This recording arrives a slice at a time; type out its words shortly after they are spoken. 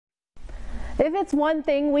If it's one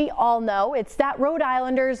thing we all know, it's that Rhode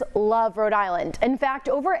Islanders love Rhode Island. In fact,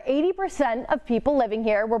 over 80% of people living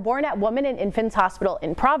here were born at Women and Infants Hospital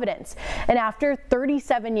in Providence. And after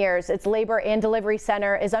 37 years, its labor and delivery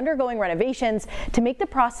center is undergoing renovations to make the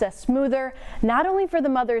process smoother, not only for the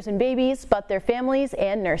mothers and babies, but their families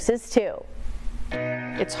and nurses too.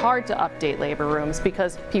 It's hard to update labor rooms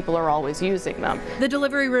because people are always using them. The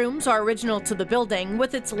delivery rooms are original to the building,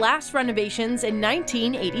 with its last renovations in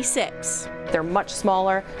 1986. They're much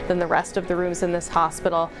smaller than the rest of the rooms in this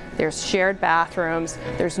hospital. There's shared bathrooms,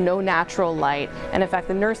 there's no natural light, and in fact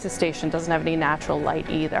the nurses station doesn't have any natural light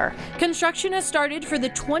either. Construction has started for the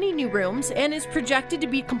 20 new rooms and is projected to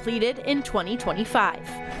be completed in 2025.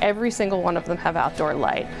 Every single one of them have outdoor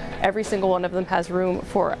light. Every single one of them has room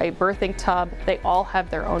for a birthing tub. They all have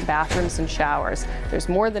their own bathrooms and showers. There's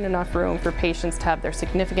more than enough room for patients to have their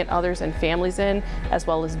significant others and families in, as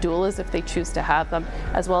well as doulas if they choose to have them,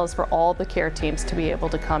 as well as for all the care teams to be able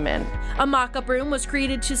to come in. A mock-up room was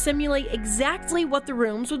created to simulate exactly what the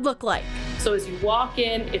rooms would look like. So as you walk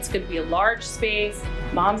in, it's going to be a large space.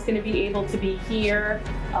 Mom's going to be able to be here.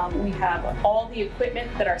 We have all the equipment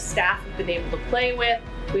that our staff have been able to play with.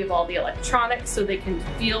 We have all the electronics so they can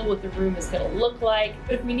feel what the room is going to look like.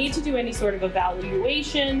 But if we need to do any sort of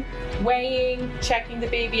evaluation, weighing, checking the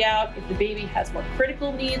baby out, if the baby has more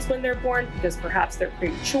critical needs when they're born because perhaps they're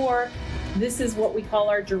premature, this is what we call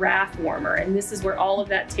our giraffe warmer, and this is where all of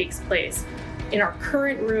that takes place. In our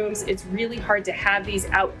current rooms, it's really hard to have these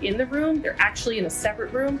out in the room. They're actually in a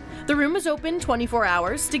separate room. The room is open 24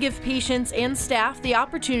 hours to give patients and staff the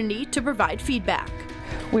opportunity to provide feedback.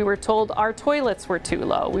 We were told our toilets were too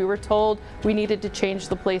low. We were told we needed to change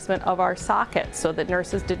the placement of our sockets so that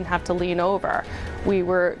nurses didn't have to lean over. We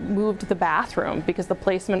moved the bathroom because the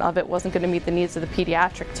placement of it wasn't going to meet the needs of the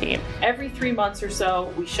pediatric team. Every 3 months or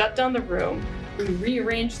so, we shut down the room. We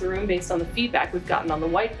rearrange the room based on the feedback we've gotten on the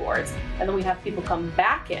whiteboards, and then we have people come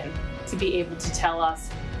back in to be able to tell us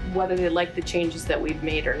whether they like the changes that we've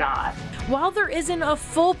made or not. While there isn't a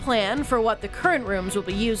full plan for what the current rooms will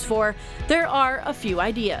be used for, there are a few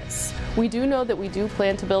ideas. We do know that we do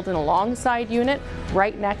plan to build an alongside unit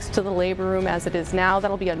right next to the labor room as it is now.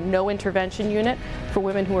 That'll be a no intervention unit for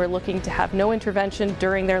women who are looking to have no intervention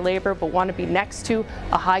during their labor but want to be next to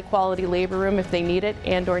a high quality labor room if they need it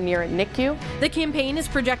and or near a NICU. The campaign is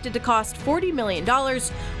projected to cost $40 million,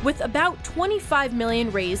 with about $25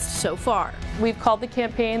 million raised so far. We've called the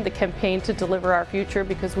campaign to deliver our future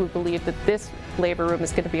because we believe that this labor room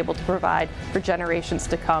is going to be able to provide for generations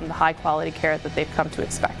to come the high quality care that they've come to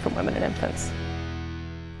expect from women and infants.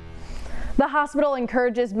 The hospital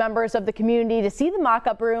encourages members of the community to see the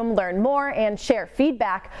mock-up room, learn more, and share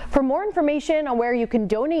feedback. For more information on where you can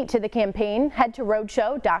donate to the campaign, head to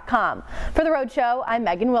rhodeshow.com. For the Rhode Show, I'm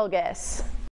Willgoos.